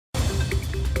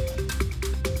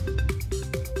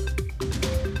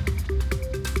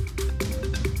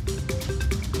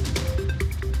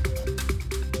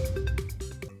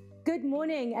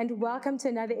morning and welcome to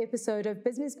another episode of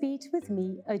Business Beat with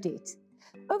me, Odette.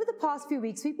 Over the past few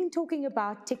weeks, we've been talking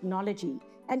about technology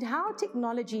and how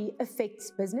technology affects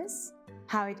business,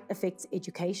 how it affects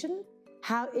education,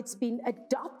 how it's been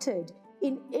adopted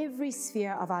in every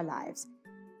sphere of our lives.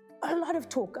 A lot of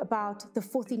talk about the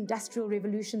fourth industrial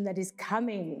revolution that is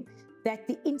coming, that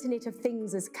the Internet of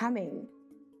Things is coming.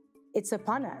 It's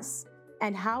upon us,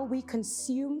 and how we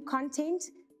consume content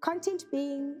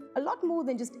being a lot more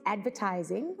than just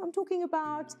advertising. I'm talking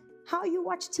about how you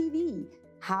watch TV,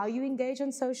 how you engage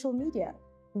on social media.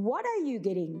 What are you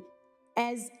getting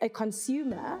as a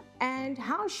consumer, and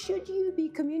how should you be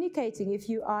communicating if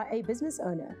you are a business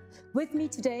owner? With me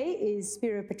today is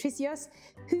Spero Patricios,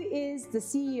 who is the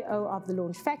CEO of The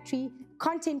Launch Factory,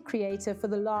 content creator for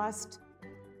the last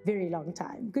very long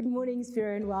time. Good morning,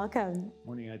 Spero, and welcome.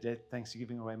 Morning, Odette. Thanks for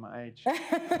giving away my age.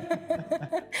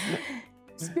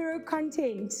 Spero,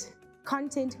 content.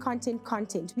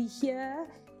 We hear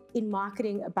in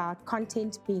marketing about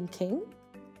content being king.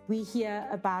 We hear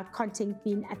about content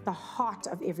being at the heart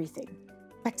of everything.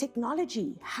 But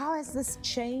technology, how has this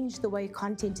changed the way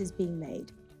content is being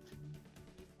made?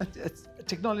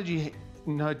 Technology,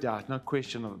 no doubt, no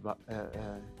question of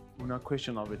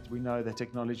it. We know that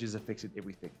technology has affected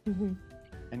everything.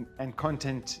 Mm-hmm. And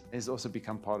content has also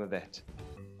become part of that.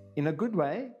 In a good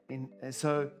way.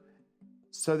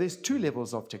 So there's two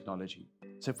levels of technology.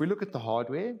 So if we look at the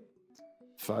hardware,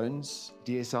 phones,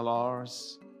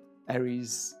 DSLRs,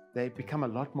 ARRIs, they become a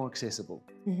lot more accessible.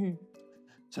 Mm-hmm.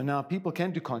 So now people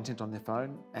can do content on their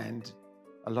phone and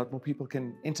a lot more people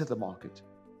can enter the market.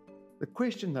 The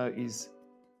question though is,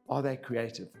 are they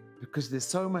creative? Because there's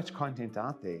so much content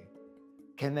out there.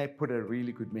 Can they put a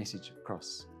really good message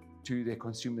across to their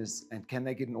consumers, and can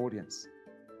they get an audience?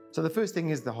 So the first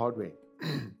thing is the hardware.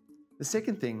 The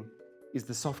second thing is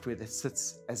the software that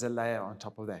sits as a layer on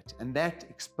top of that. And that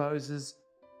exposes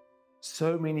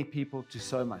so many people to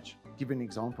so much. I'll give you an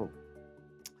example.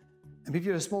 And if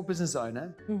you're a small business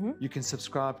owner, mm-hmm. you can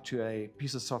subscribe to a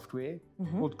piece of software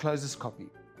mm-hmm. called Closes Copy.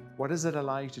 What does it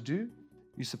allow you to do?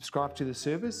 You subscribe to the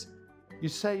service. You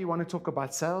say you want to talk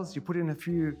about sales. You put in a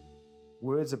few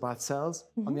words about sales.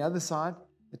 Mm-hmm. On the other side,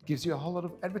 it gives you a whole lot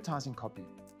of advertising copy.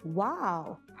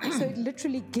 Wow. So it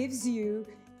literally gives you,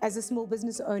 as a small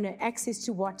business owner, access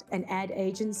to what an ad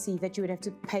agency that you would have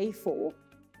to pay for.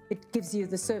 It gives you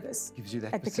the service. Gives you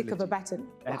that at facility. The click of a button.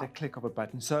 At wow. a click of a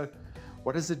button. So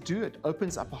what does it do? It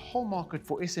opens up a whole market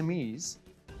for SMEs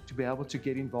to be able to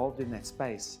get involved in that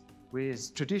space, whereas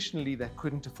traditionally they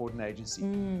couldn't afford an agency.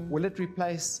 Will it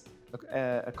replace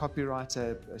a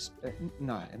copywriter?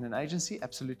 No. In an agency?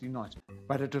 Absolutely not.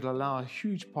 But it would allow a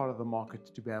huge part of the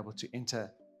market to be able to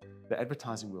enter the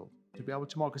advertising world, to be able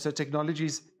to market. So technology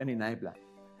is an enabler.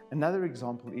 Another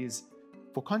example is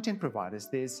for content providers,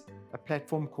 there's a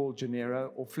platform called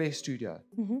Genero or Flare Studio.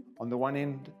 Mm-hmm. On the one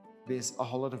end, there's a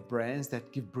whole lot of brands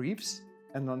that give briefs.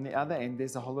 And on the other end,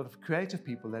 there's a whole lot of creative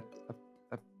people that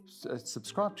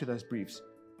subscribe to those briefs.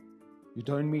 You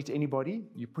don't meet anybody.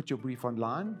 You put your brief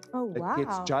online. Oh, wow. It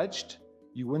gets judged.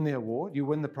 You win the award. You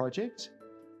win the project.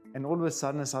 And all of a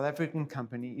sudden, a South African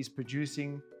company is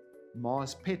producing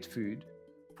Mars pet food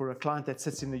for a client that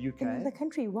sits in the UK. In the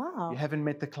country, wow. You haven't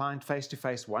met the client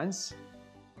face-to-face once.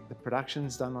 The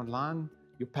production's done online.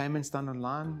 Your payment's done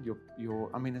online.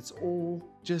 It's all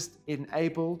just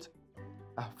enabled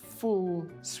a full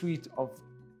suite of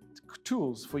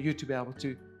tools for you to be able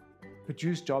to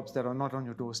produce jobs that are not on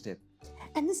your doorstep.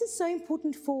 And this is so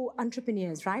important for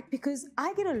entrepreneurs, right? Because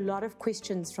I get a lot of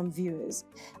questions from viewers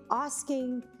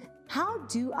asking, how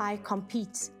do I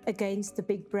compete against the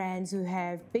big brands who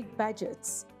have big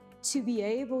budgets to be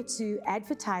able to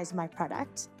advertise my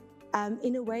product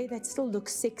in a way that still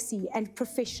looks sexy and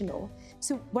professional?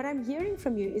 So what I'm hearing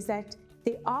from you is that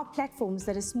there are platforms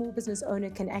that a small business owner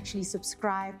can actually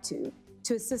subscribe to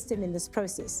assist them in this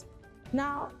process.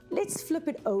 Now, let's flip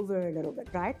it over a little bit,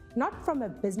 right? Not from a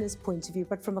business point of view,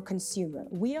 but from a consumer.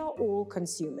 We are all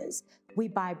consumers. We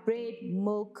buy bread,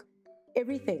 milk,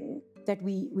 everything that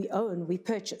we own, we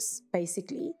purchase,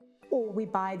 basically, or we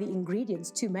buy the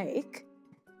ingredients to make.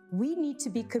 We need to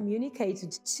be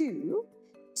communicated to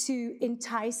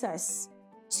entice us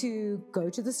to go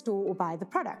to the store or buy the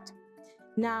product.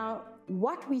 Now,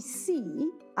 what we see,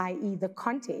 i.e. the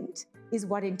content, is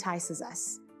what entices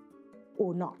us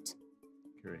or not.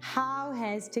 Correct. How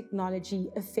has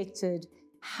technology affected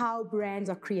how brands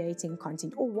are creating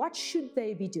content, or what should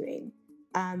they be doing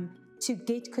to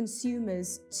get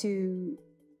consumers to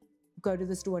go to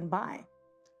the store and buy?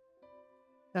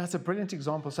 That's a brilliant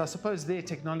example. So I suppose their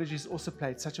technology has also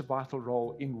played such a vital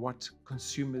role in what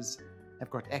consumers have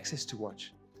got access to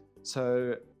watch.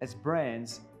 So as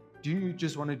brands, do you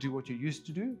just want to do what you used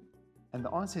to do? And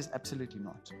the answer is absolutely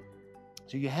not.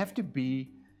 So you have to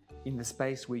be in the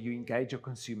space where you engage your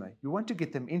consumer. You want to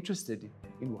get them interested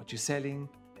in what you're selling,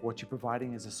 what you're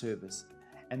providing as a service.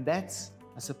 And that's,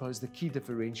 I suppose, the key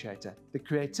differentiator. The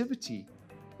creativity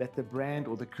that the brand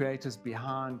or the creators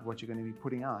behind what you're going to be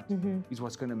putting out is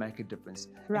what's going to make a difference.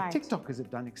 Right. And TikTokers have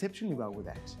done exceptionally well with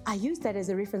that. I use that as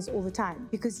a reference all the time,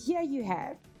 because here you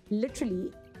have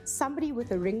literally somebody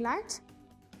with a ring light,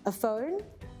 a phone,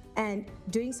 and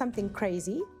doing something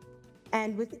crazy.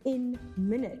 And within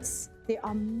minutes, there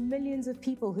are millions of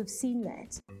people who've seen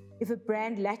that. If a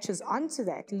brand latches onto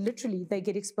that, literally they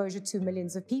get exposure to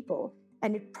millions of people,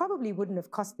 and it probably wouldn't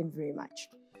have cost them very much.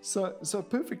 So a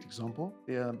perfect example,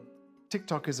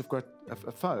 TikTokers have got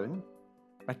a phone,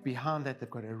 but behind that, they've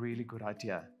got a really good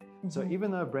idea. So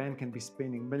even though a brand can be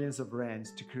spending millions of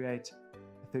rands to create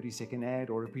a 30-second ad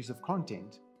or a piece of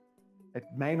content, it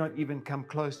may not even come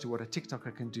close to what a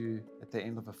TikToker can do at the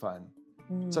end of a phone.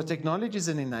 So technology is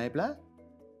an enabler,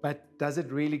 but does it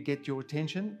really get your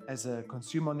attention as a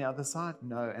consumer on the other side?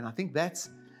 No. And I think that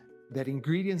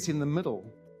ingredients in the middle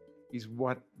is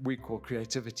what we call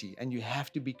creativity. And you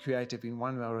have to be creative in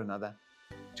one way or another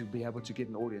to be able to get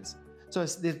an audience. So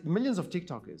there's millions of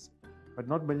TikTokers, but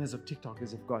not millions of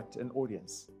TikTokers have got an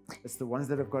audience. It's the ones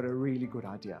that have got a really good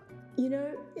idea. You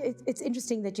know, it's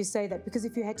interesting that you say that, because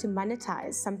if you had to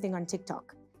monetize something on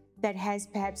TikTok that has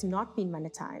perhaps not been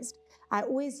monetized, I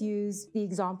always use the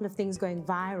example of things going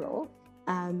viral,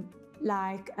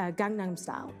 like Gangnam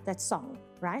Style, that song,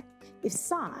 right? If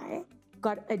Psy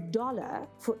got $1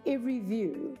 for every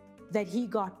view that he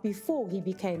got before he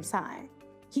became Psy,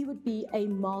 he would be a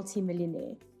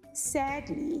multi-millionaire.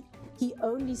 Sadly, he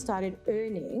only started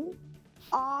earning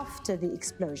after the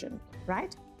explosion,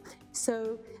 right?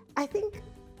 So I think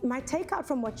my takeout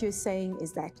from what you're saying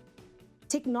is that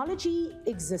technology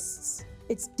exists.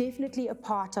 It's definitely a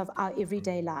part of our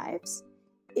everyday lives.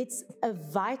 It's a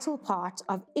vital part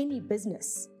of any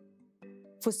business.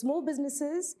 For small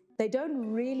businesses, they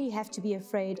don't really have to be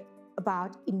afraid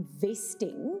about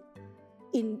investing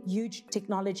in huge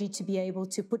technology to be able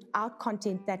to put out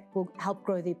content that will help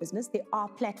grow their business. There are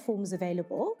platforms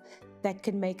available that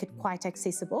can make it quite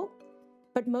accessible.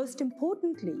 But most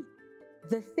importantly,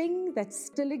 the thing that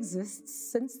still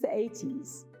exists since the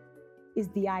 80s is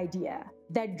the idea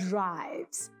that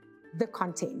drives the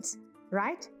content,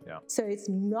 right? Yeah. So it's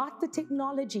not the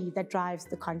technology that drives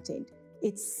the content.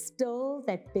 It's still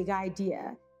that big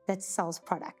idea that sells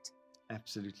product.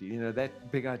 Absolutely. You know,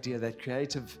 that big idea, that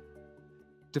creative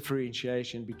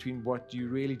differentiation between what you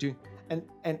really do.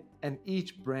 And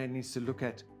each brand needs to look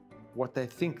at what they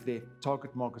think their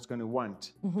target market's going to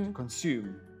want to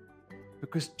consume,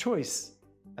 because choice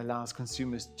allows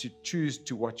consumers to choose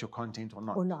to watch your content or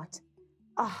not. Or not.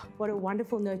 Ah, what a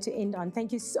wonderful note to end on.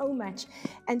 Thank you so much.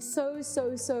 And so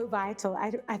vital.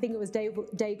 I think it was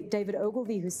David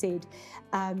Ogilvy who said,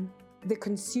 the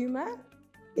consumer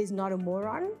is not a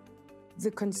moron.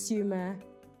 The consumer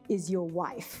is your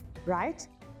wife, right?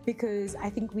 Because I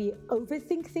think we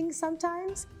overthink things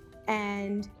sometimes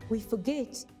and we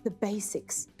forget the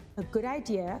basics. A good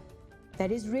idea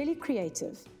that is really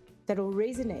creative, that will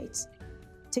resonate,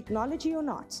 technology or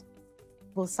not,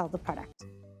 will sell the product.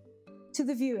 To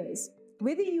the viewers,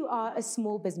 whether you are a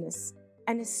small business,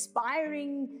 an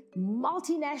aspiring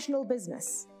multinational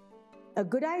business, a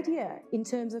good idea in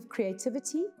terms of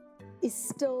creativity is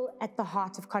still at the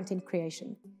heart of content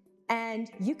creation. And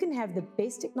you can have the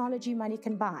best technology money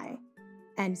can buy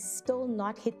and still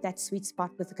not hit that sweet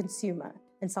spot with the consumer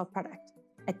and sell product.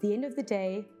 At the end of the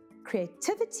day,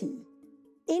 creativity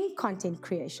in content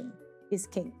creation is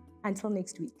king. Until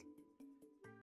next week.